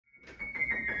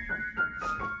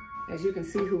As you can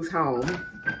see who's home.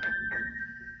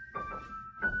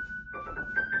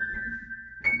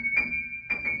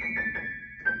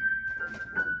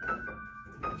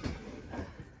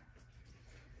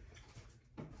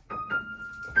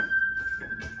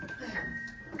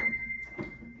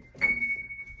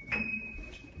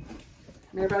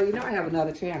 Maribel, you know I have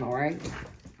another channel, right?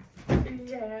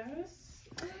 Yes.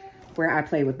 Where I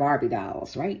play with Barbie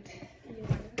dolls, right?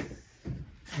 Yes.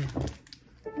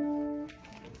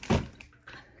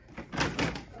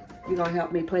 You gonna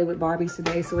help me play with Barbies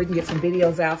today so we can get some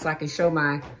videos out so I can show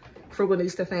my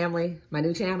Frugalista family, my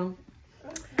new channel?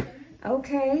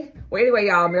 Okay. Well, anyway,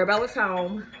 y'all, Maribella's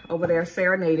home over there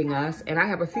serenading us, and I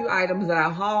have a few items that I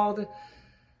hauled,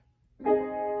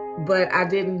 but I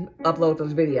didn't upload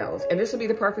those videos. And this will be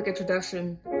the perfect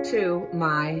introduction to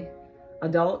my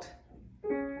adult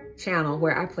channel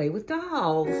where I play with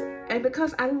dolls. And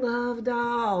because I love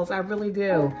dolls, I really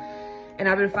do. And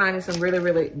I've been finding some really,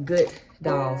 really good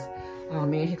dolls. Oh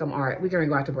man, here come Art. We're gonna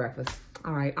go out to breakfast.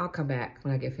 All right, I'll come back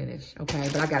when I get finished, okay?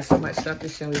 But I got so much stuff to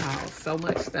show y'all, so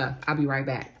much stuff. I'll be right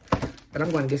back. But I'm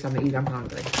gonna get something to eat, I'm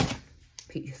hungry.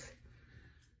 Peace.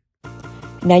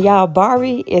 Now, y'all,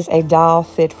 Barbie is a doll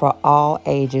fit for all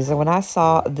ages. And when I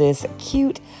saw this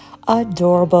cute,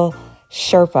 adorable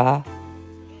Sherpa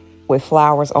with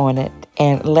flowers on it,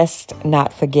 and let's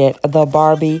not forget the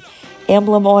Barbie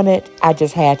emblem on it, I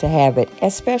just had to have it,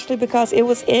 especially because it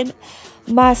was in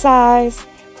my size.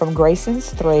 From Grayson's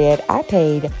Thread, I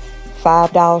paid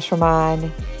 $5 for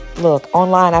mine. Look,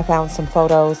 online I found some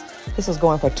photos. This was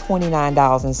going for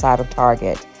 $29 inside of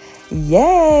Target.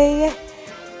 Yay!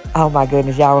 Oh my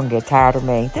goodness, y'all gonna get tired of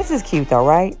me. This is cute though,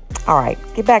 right? All right,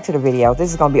 get back to the video. This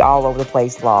is gonna be all over the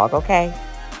place vlog, okay?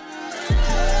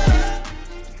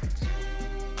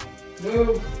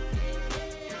 Move.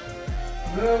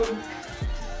 Move.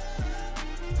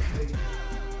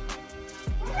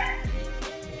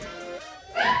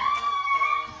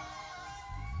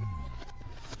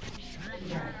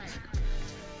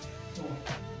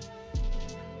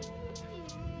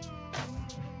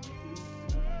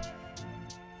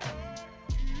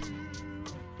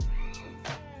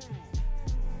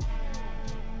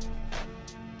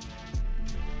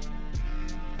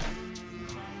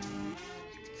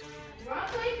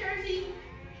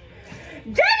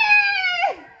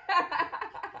 Jenny!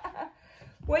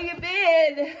 Where you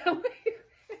been?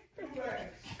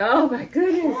 Oh my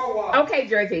goodness. Okay,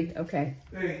 Jersey. Okay.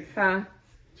 Hey, Huh?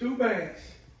 2 bags.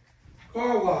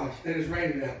 Car wash. That is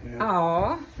raining out now.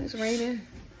 Aw, it's raining.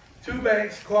 2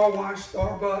 bags. Car wash.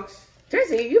 Starbucks.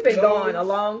 Jersey, you've been Lowe's. going a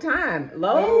long time.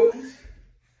 Lowe's?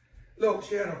 Look,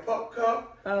 she had a pup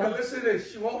cup. Oh. Now listen to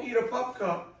this. She won't eat a pup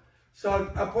cup.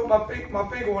 So I put my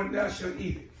finger on it. Now she'll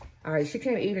eat it. All right, she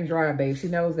can't eat and dry, babe. She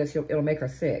knows that it'll make her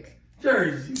sick.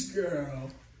 Jersey girl.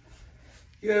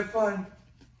 You had fun?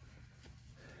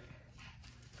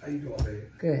 How you doing, baby?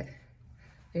 Good.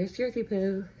 There's Jersey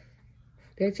Pooh.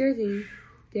 There's Jersey.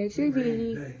 There's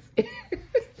Jersey.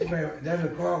 Man, then the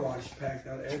car wash is packed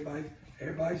out.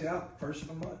 Everybody's out first of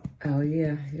the month. Oh,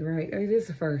 yeah, you're right. It is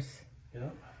the first.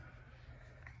 Yep.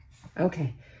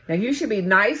 Okay. Now, you should be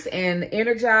nice and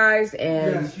energized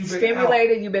and Yes,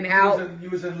 stimulated. You've been out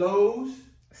You was in Lowe's.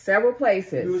 several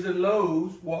places. You was in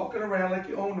Lowe's, walking around like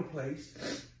you own the place.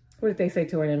 What did they say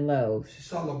to her in Lowe's? She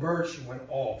saw the bird. She went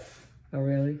off. Oh,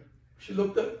 really? She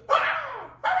looked up.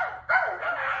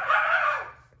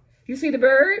 You see the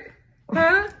bird?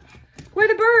 Huh? Where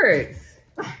the birds?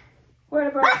 Where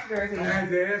the birds, Jersey? I had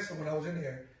to ask her when I was in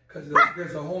there because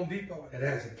there's a Home Depot that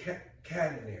has a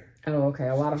cat in there. Oh, okay.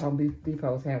 A lot of Home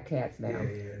Depots have cats now.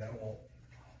 Yeah, that won't.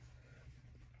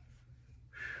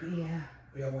 Yeah.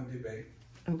 What y'all want to do, babe?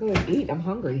 I'm going to eat. I'm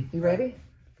hungry. You ready?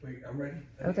 Wait, I'm ready.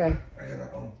 Okay. I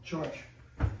gotta charge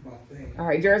my thing. All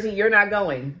right, Jersey, you're not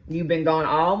going. You've been gone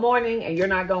all morning and you're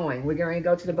not going. We're going to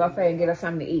go to the buffet and get us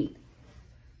something to eat.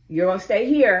 You're going to stay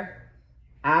here.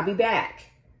 I'll be back.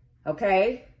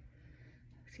 Okay?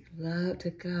 She love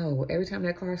to go. Every time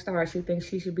that car starts, she thinks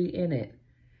she should be in it.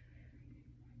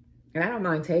 And I don't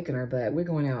mind taking her, but we're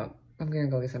going out. I'm going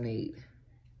to go get something to eat.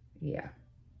 Yeah.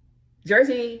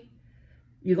 Jersey,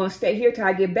 you're going to stay here till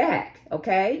I get back,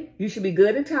 okay? You should be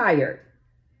good and tired.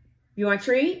 You want a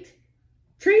treat?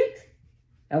 Treat?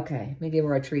 Okay, let me give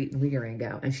her a treat and we're going to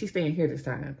go. And she's staying here this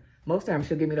time. Most times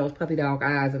she'll give me those puppy dog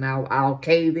eyes and I'll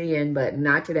cave in, but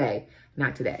not today.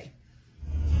 Not today.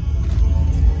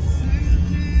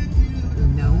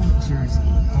 No Jersey.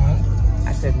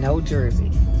 I said no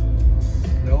Jersey.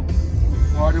 Nope.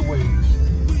 Parted ways.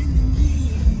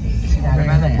 She got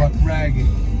Ran her butt ragged.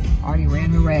 Already ran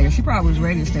her ragged. She probably was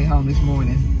ready to stay home this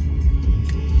morning.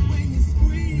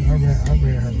 I ran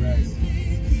her ragged.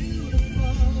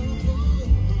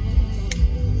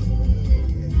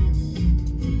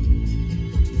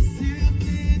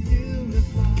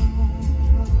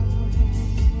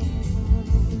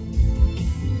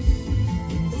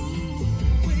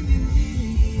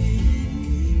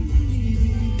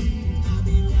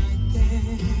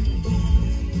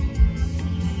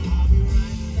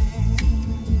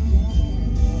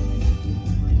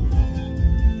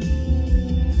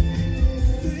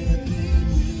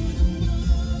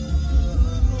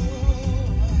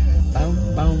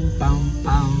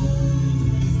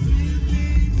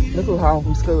 Look who's home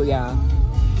from school, y'all.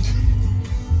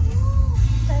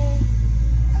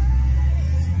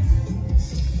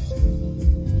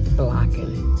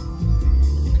 Blocking.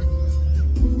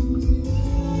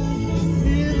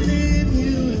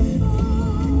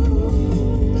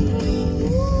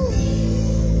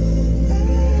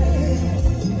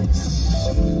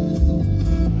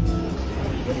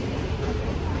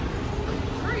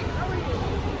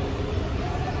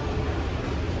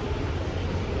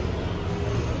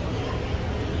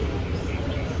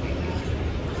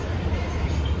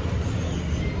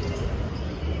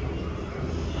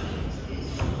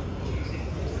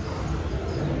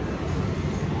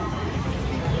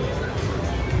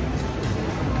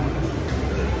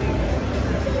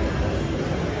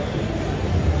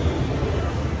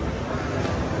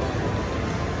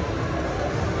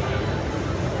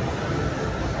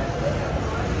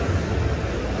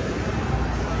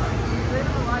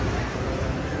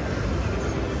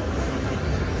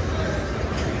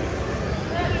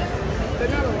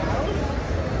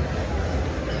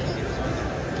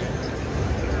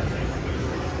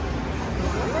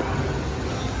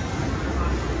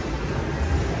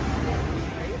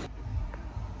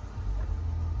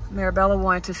 Marabella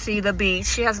wanted to see the beach.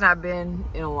 She has not been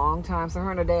in a long time, so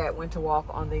her and her dad went to walk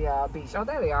on the beach. Oh,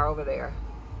 there they are over there.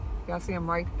 Y'all see them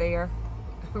right there?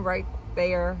 Right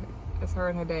there. It's her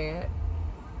and her dad.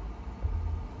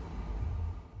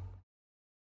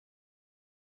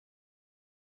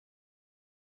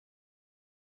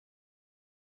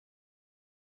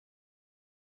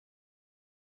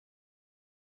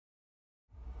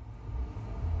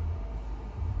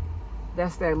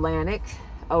 That's the Atlantic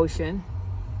Ocean.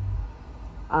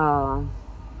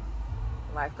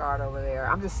 Lifeguard over there.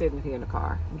 I'm just sitting here in the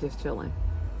car. I'm just chilling.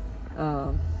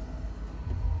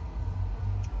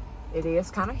 It is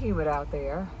kind of humid out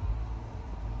there.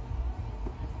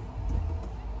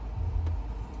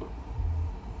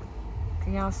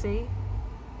 Can y'all see?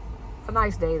 It's a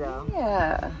nice day though.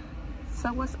 Yeah.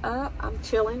 So what's up? I'm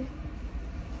chilling,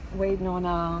 waiting on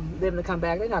them to come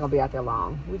back. They're not gonna be out there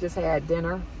long. We just had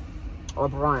dinner or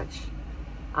brunch.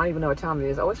 I don't even know what time it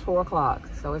is. Oh, it's 4 o'clock,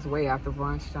 so it's way after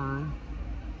brunch time.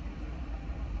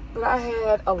 But I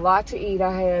had a lot to eat.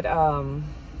 I had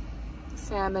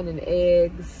salmon and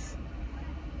eggs.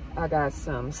 I got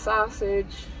some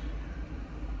sausage.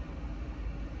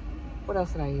 What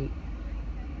else did I eat?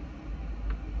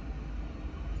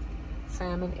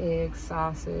 Salmon, eggs,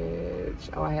 sausage.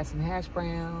 Oh, I had some hash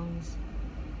browns.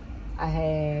 I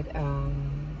had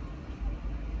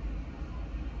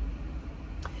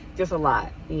just a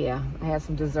lot. Yeah, I had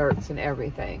some desserts and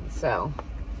everything. So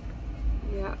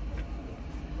yeah,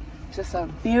 just a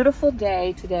beautiful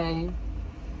day today.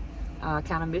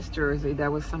 Kind of miss Jersey. There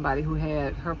was somebody who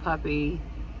had her puppy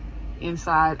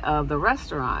inside of the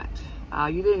restaurant.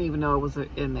 You didn't even know it was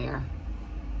in there.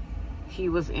 He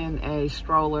was in a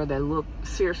stroller that looked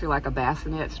seriously like a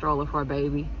bassinet stroller for a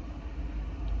baby.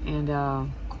 And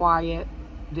quiet,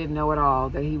 didn't know at all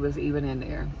that he was even in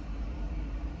there.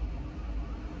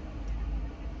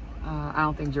 I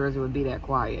don't think Jersey would be that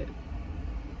quiet.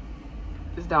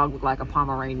 This dog looked like a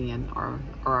Pomeranian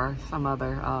or some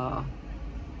other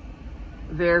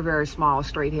very, very small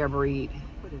straight hair breed.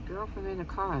 With a girlfriend in the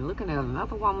car and looking at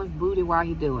another woman's booty while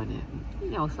he doing it.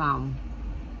 You know something.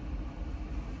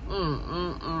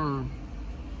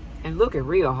 And looking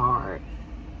real hard.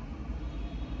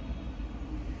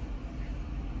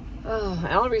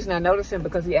 The only reason I noticed him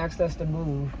because he asked us to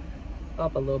move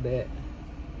up a little bit.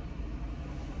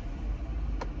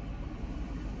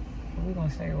 We're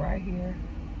gonna stay right here.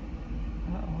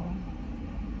 Uh-oh.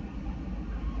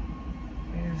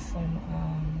 There's some,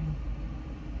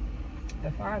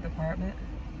 the fire department.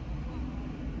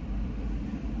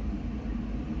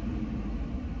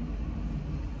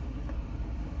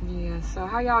 Yeah, so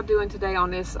how y'all doing today on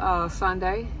this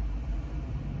Sunday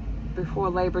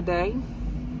before Labor Day?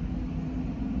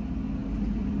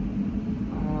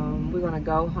 We're gonna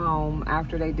go home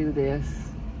after they do this.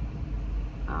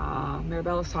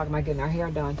 Marabella's talking about getting our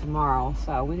hair done tomorrow,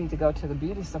 so we need to go to the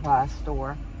beauty supply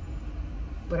store.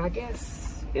 But I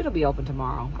guess It'll be open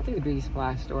tomorrow. I think the beauty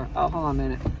supply store. Oh, hold on a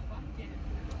minute.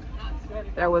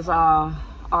 There was Art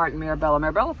and Mirabella.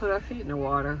 Mirabella put her feet in the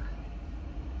water.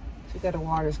 She said the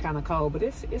water is kind of cold, but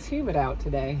it's humid out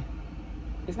today.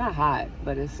 It's not hot,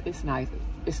 but it's nice.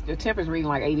 The temperature's reading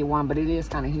like 81, but it is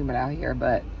kind of humid out here.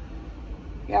 But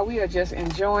yeah, we are just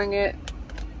enjoying it.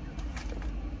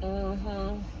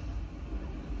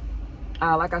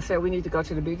 Like I said, we need to go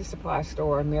to the beauty supply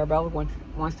store. Mirabella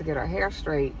wants to get her hair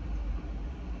straight,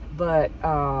 but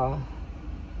I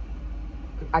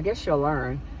guess she'll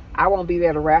learn. I won't be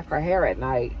there to wrap her hair at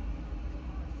night,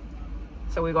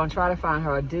 so we're gonna try to find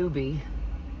her a doobie.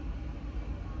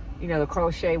 You know, the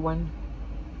crochet one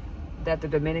that the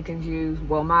Dominicans use.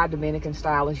 Well, my Dominican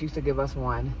stylist used to give us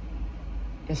one.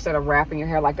 Instead of wrapping your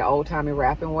hair like the old-timey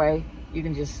wrapping way, you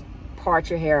can just part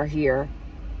your hair here,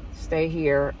 stay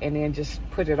here, and then just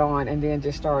put it on, and then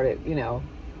just start it, you know,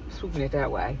 swooping it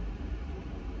that way.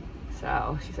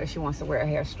 So she said she wants to wear her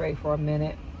hair straight for a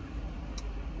minute.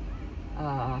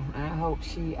 And I hope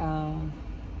she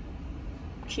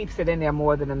keeps it in there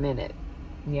more than a minute.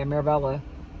 Yeah, Mirabella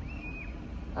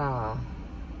doesn't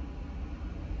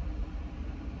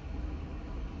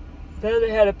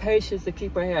have the patience to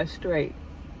keep her hair straight.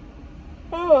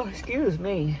 Oh, excuse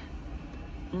me.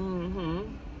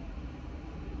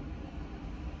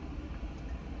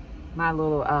 My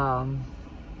little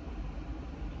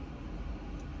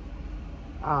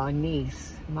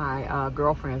niece, my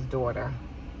girlfriend's daughter,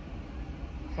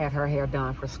 had her hair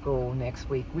done for school next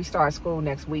week. We start school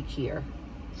next week here.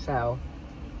 So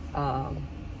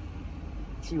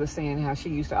she was saying how she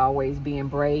used to always be in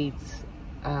braids.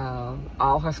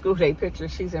 All her school day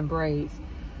pictures, she's in braids.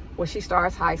 Well, she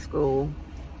starts high school,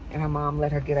 and her mom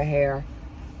let her get her hair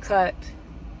cut,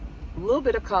 a little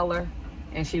bit of color,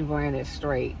 and she's wearing it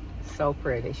straight. So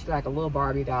pretty. She's like a little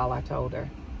Barbie doll, I told her.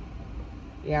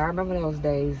 Yeah, I remember those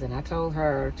days, and I told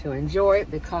her to enjoy it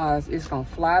because it's gonna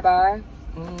fly by.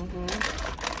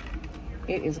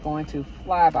 It is going to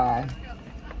fly by.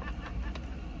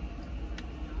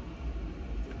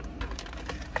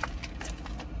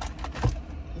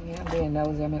 Yeah, I'm being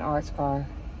nosy. I'm in Art's car.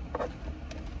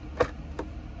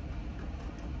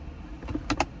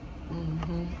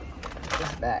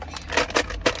 Just back.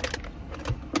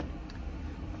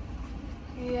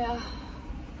 Yeah.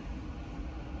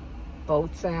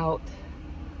 Boats out.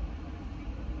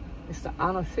 It's the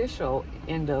unofficial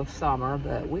end of summer,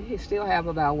 but we still have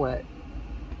about what?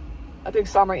 I think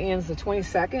summer ends the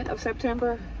 22nd of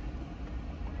September.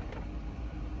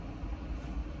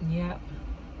 Yep.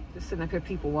 Just sitting up here,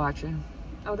 people watching.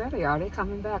 Oh, there they are. They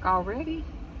coming back already?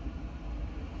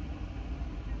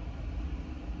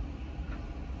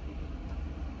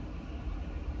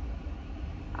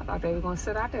 I thought they were going to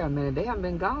sit out there a minute. They haven't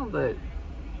been gone, but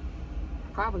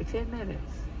probably 10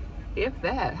 minutes. If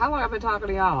that. How long have I been talking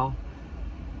to y'all?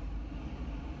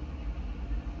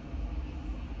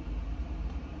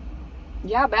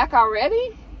 Y'all back already?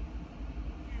 Yeah.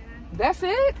 That's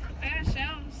it? I got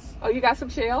shells. Oh, you got some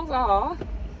shells? Aw.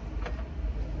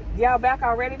 Y'all back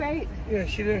already, babe? Yeah,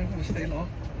 she didn't want to stay long.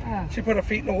 Oh. She put her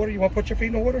feet in the water. You want to put your feet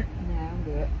in the water? Nah, I'm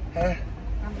good. Huh?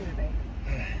 I'm good, babe.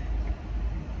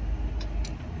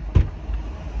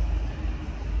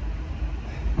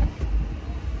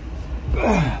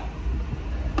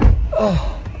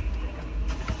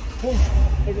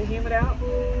 Is it humid out?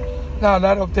 No,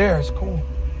 not up there. It's cool.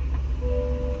 I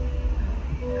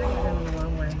got them the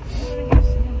wrong way.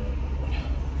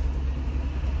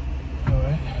 All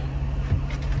right.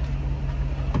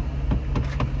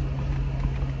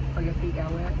 Oh, your feet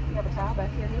got wet? You have a towel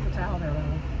back here? Here's a towel there,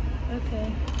 Ron.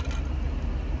 Okay.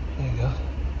 There you go.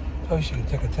 Told you she could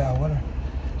take a towel with her.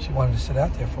 She wanted to sit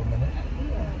out there for a minute.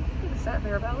 Yeah. You can sit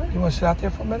there, Bella. You want to sit out there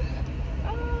for a minute?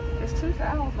 There's 2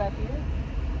 towels back here.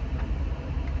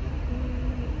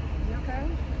 You okay?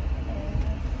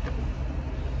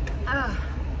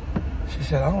 She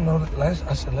said, I don't know. I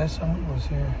said, last time we was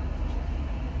here,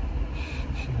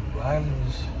 Riley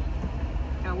was...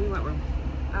 No, we went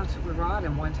out to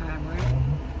Rodham one time, right?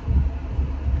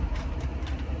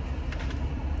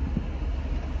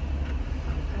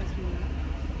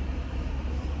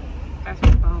 Pass me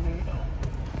the phone, babe.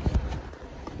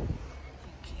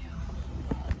 Thank you.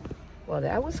 Well,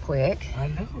 that was quick. I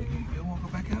know. You want to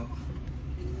go back out?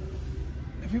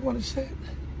 If you want to sit.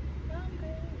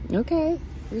 Okay.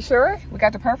 You sure? We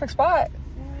got the perfect spot.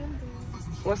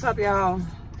 What's up, y'all?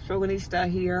 Shogunista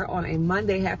here on a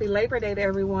Monday. Happy Labor Day to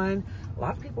everyone. A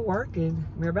lot of people working.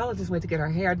 Mirabella just went to get her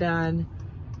hair done.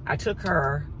 I took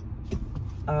her,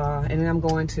 and then I'm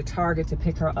going to Target to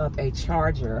pick her up a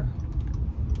charger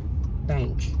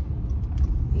bank.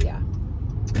 Yeah.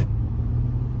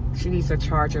 She needs a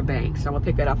charger bank, so I'm gonna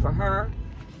pick that up for her.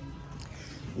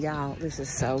 Y'all, this is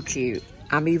so cute.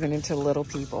 I'm even into little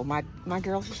people. My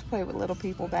girls used to play with little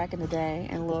people back in the day,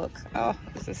 and look, oh,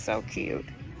 this is so cute.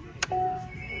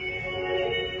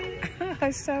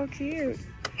 It's so cute.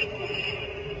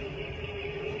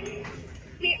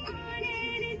 We're on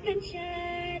an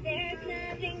adventure, there's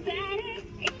nothing better.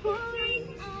 It's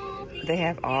pouring all the They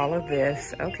have all of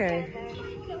this. Okay.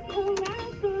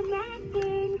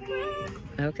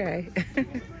 Okay.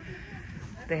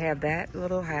 They have that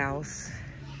little house,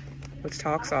 which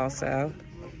talks also.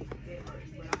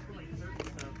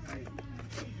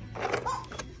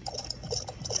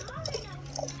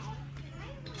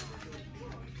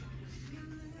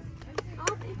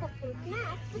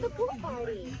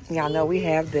 Y'all know we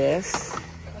have this,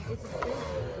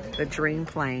 the Dream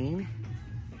Plane.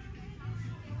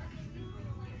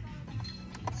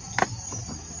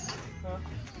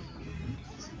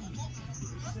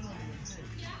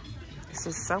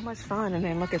 This is so much fun. And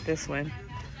then look at this one,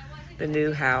 the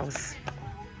new house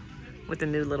with the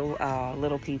new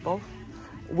little people.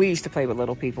 We used to play with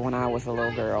little people when I was a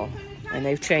little girl, and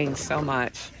they've changed so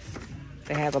much.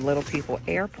 They have a little people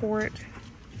airport,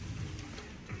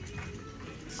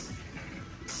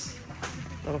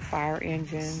 little fire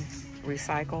engine,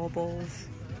 recyclables.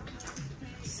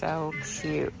 So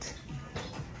cute.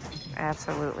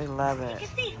 Absolutely love it.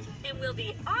 And we'll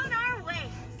be on our way.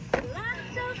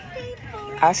 Lots of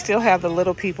people. I still have the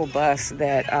little people bus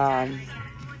that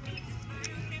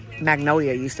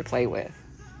Magnolia used to play with.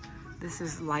 This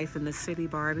is Life in the City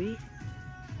Barbie.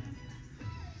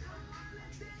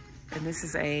 And this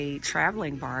is a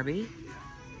traveling Barbie.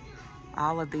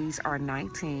 All of these are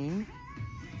 $19.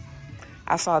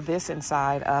 I saw this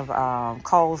inside of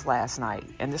Kohl's last night,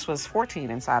 and this was $14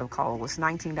 inside of Kohl's. It's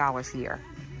 $19 here.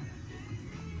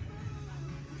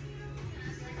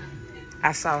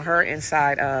 I saw her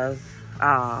inside of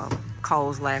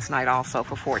Kohl's last night also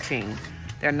for $14.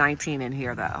 They're $19 in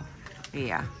here though.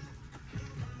 Yeah.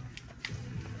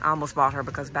 I almost bought her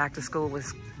because back to school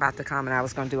was about to come, and I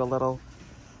was going to do a little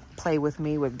play with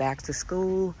me with back to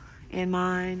school in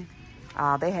mind.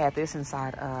 They had this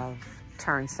inside of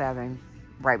Turn 7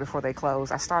 right before they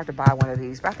closed. I started to buy one of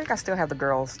these, but I think I still have the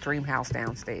girls' dream house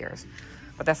downstairs.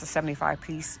 But that's a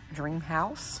 75-piece dream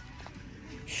house.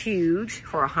 Huge,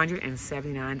 for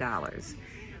 $179.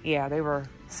 Yeah, they were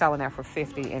selling that for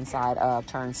 $50 inside of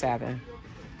Turn 7.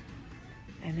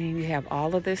 And then you have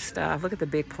all of this stuff. Look at the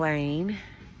big plane.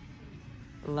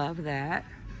 Love that.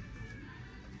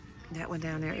 That one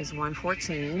down there is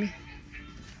 $114.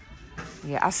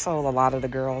 Yeah, I sold a lot of the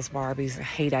girls' Barbies. I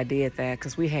hate I did that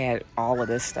because we had all of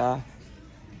this stuff.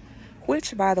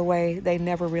 Which, by the way, they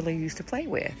never really used to play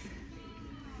with.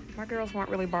 My girls weren't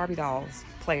really Barbie dolls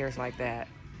players like that.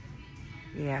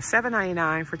 Yeah,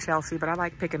 $7.99 for Chelsea, but I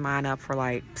like picking mine up for,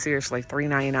 like, seriously,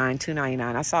 $3.99,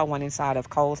 $2.99. I saw one inside of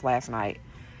Kohl's last night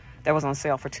that was on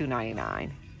sale for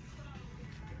 $2.99.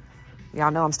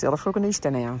 Y'all know I'm still a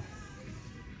Fruganista now.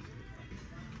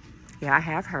 Yeah, I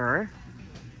have her.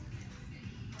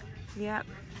 Yep.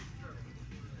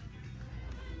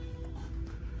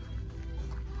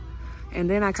 And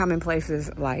then I come in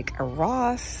places like a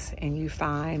Ross, and you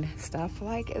find stuff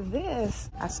like this.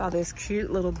 I saw this cute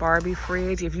little Barbie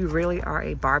fridge. If you really are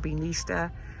a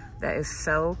Barbie-nista, that is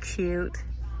so cute.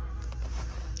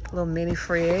 Little mini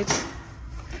fridge.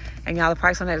 And y'all, the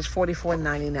price on that is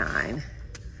 $44.99.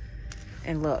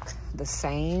 And look, the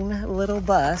same little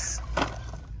bus,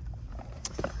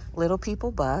 little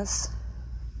people bus.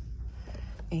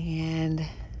 And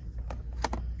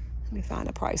let me find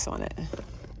the price on it.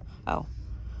 Oh,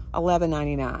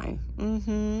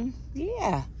 $11.99.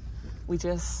 Yeah. We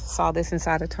just saw this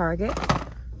inside of Target.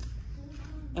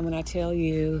 And when I tell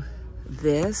you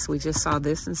this, we just saw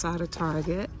this inside of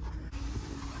Target.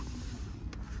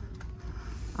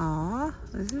 Aw,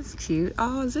 this is cute.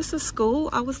 Oh, is this a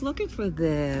school? I was looking for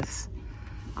this.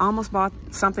 I almost bought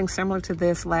something similar to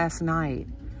this last night.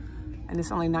 And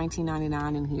it's only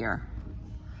 $19.99 in here.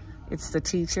 It's the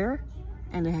teacher.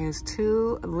 And it has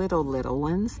two little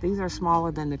ones. These are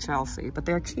smaller than the Chelsea, but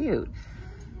they're cute.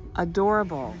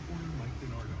 Adorable.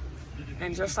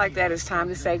 And just like that, it's time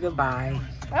to say goodbye.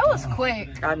 That was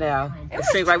quick. I know. It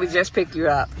seems like we just picked you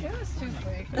up. It was too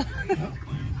quick.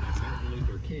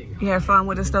 You had fun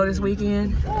with us though this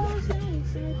weekend?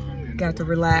 Got to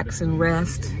relax and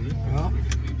rest. Well,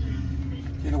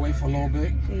 get away for a little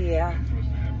bit. Yeah.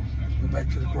 Go back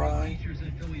to the grind.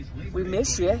 We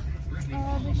miss you.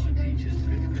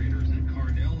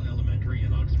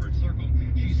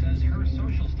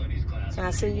 Can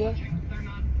I see you?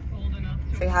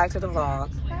 Say hi to the vlog.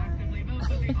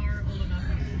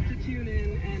 tune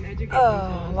in and educate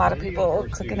Oh, a lot of people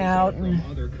cooking out and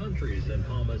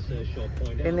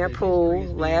in their pool.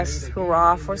 Last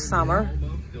hurrah for summer.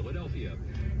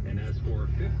 And as for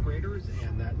fifth graders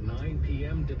and that 9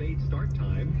 p.m. debate start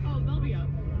time. Oh, they'll be up.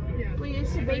 Yeah. Wait,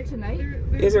 it's debate tonight?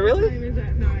 Is it really? Time is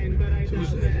at 9, but I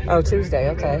doubt that. Oh, Tuesday,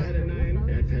 okay.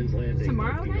 At Penn's Landing.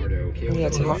 Tomorrow night? Yeah,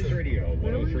 tomorrow. Radio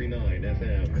 103.9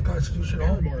 FM. I thought you should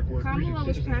all. Kamala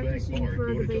was practicing for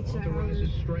a debate that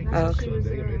Oh, she was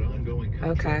there.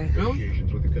 Okay.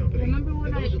 Remember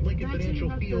when I mentioned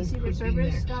about the Secret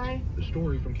Service guy? The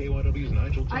story from KYW's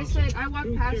Nigel I said, I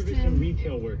walked past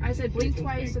him. I said, blink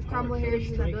twice if Kamala Harris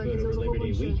is that building because there was a whole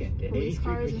bunch of police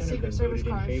cars and Secret Service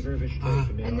cars.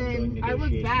 And then I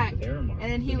looked back, and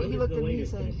then he looked at me and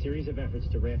said, a series of efforts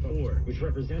to ramp up, which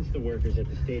represents the workers at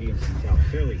the stadium in South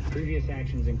Philly. Previous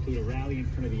actions include a rally in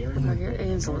front of the airport. Oh, your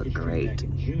ends look great. Back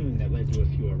in June that led to a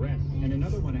few arrests, and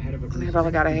another one ahead of a Maybe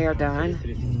I got her hair done.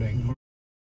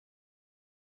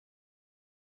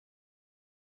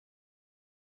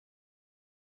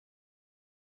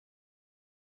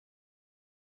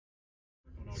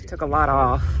 She took a lot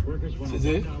off.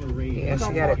 Yeah,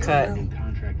 she got it cut.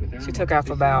 She took off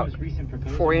about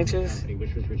 4 inches.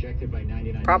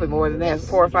 Probably more than that,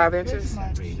 4 or 5 inches.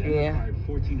 Yeah.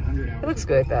 It looks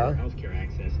good though.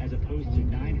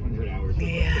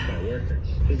 Yeah.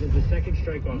 This is the second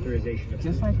strike authorization.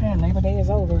 Just like that, Labor Day is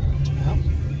over.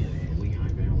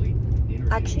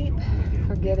 I keep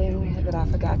forgetting that I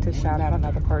forgot to shout out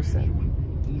another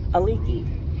person. Aliki.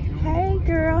 Hey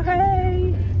girl,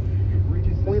 hey.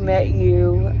 We met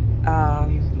you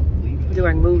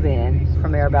during move-in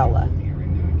from Arabella.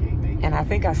 And I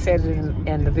think I said it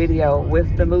in the video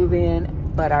with the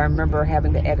move-in, but I remember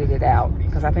having to edit it out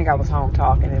because I think I was home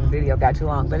talking and the video got too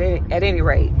long. But at any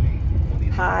rate,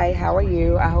 hi, how are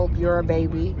you? I hope your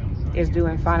baby is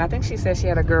doing fine. I think she said she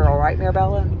had a girl, right,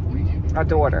 Marabella? A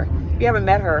daughter. You haven't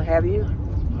met her, have you?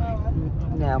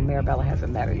 No, Marabella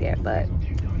hasn't met her yet, but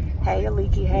hey,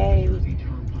 Aliki, hey.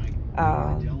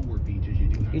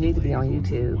 You need to be on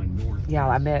YouTube. Y'all,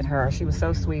 I met her. She was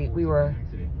so sweet. We were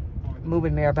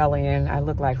moving Marabella in. I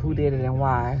looked like who did it and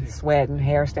why. Sweating,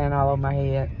 hair standing all over my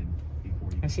head.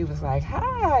 And she was like,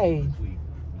 hi.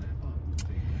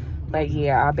 But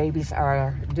yeah, our babies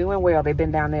are doing well. They've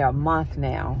been down there a month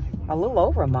now. A little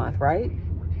over a month, right?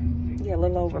 Yeah, a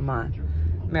little over a month.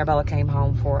 Marabella came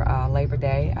home for Labor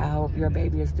Day. I hope your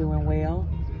baby is doing well.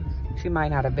 She might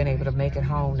not have been able to make it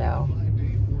home though.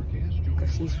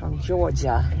 She's from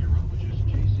Georgia.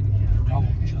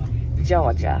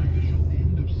 Georgia.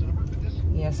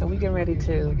 Yeah, so we're getting ready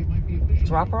to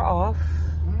drop her off.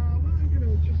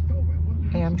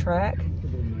 Amtrak.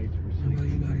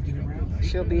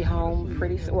 She'll be home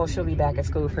pretty soon. Well, she'll be back at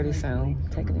school pretty soon.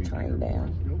 Taking the train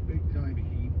down.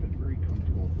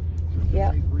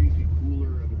 Yep.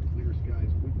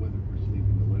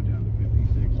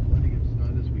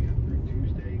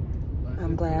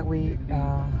 I'm glad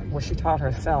well, she taught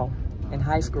herself in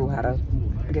high school how to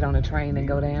get on a train and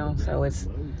go down, so it's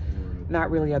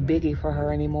not really a biggie for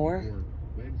her anymore.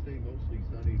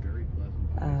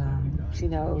 She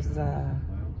knows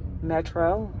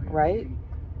Metro, right?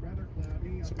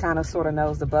 She kind of sort of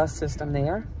knows the bus system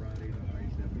there.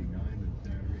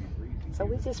 So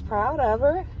we're just proud of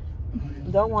her.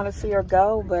 Don't want to see her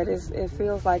go, but it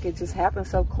feels like it just happened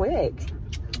so quick.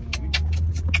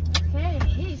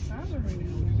 Hey, sorry.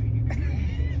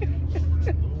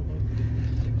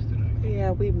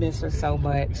 Yeah, we miss her so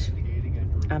much.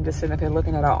 I'm just sitting up here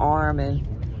looking at her arm, and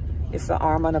it's the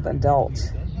arm of an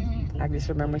adult. I just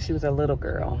remember she was a little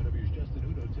girl.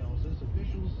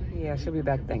 Yeah, she'll be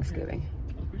back Thanksgiving.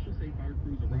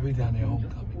 We'll be down there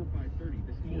homecoming.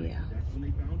 Yeah.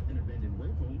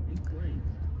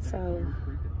 So,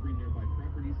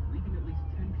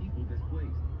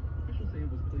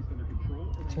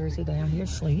 Jersey down here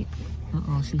asleep.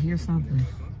 Uh-oh, she hears something.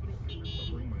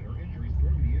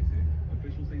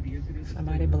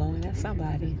 Somebody blowing at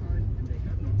somebody.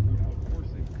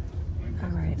 All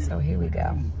right, so here we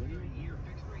go.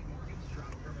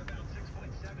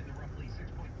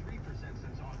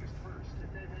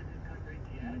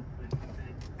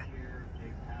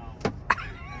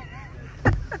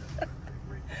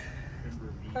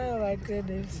 Oh my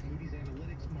goodness.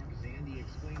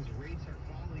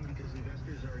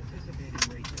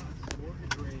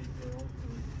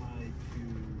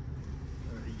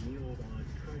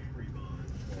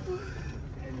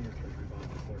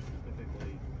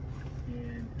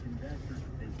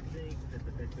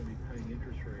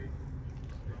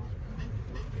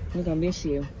 We're gonna miss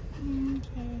you.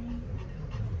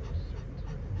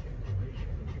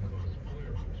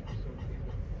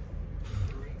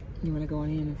 Okay. You want to go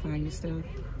in and find your stuff?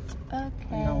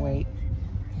 Okay. You gonna wait?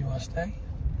 You want to stay?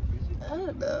 I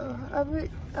don't know. I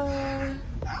would,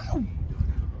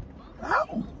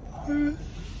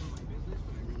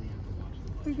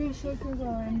 I guess I could go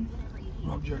on.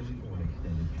 Rob Jersey.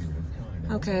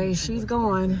 Okay, she's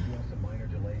gone.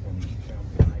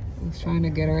 I was trying to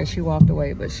get her as she walked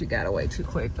away, but she got away too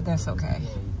quick, but that's okay.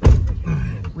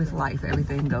 With life,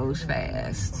 everything goes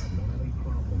fast.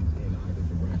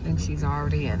 I think she's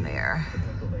already in there.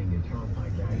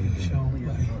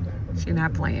 She's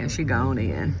not playing, she gone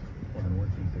in.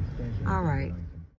 All right.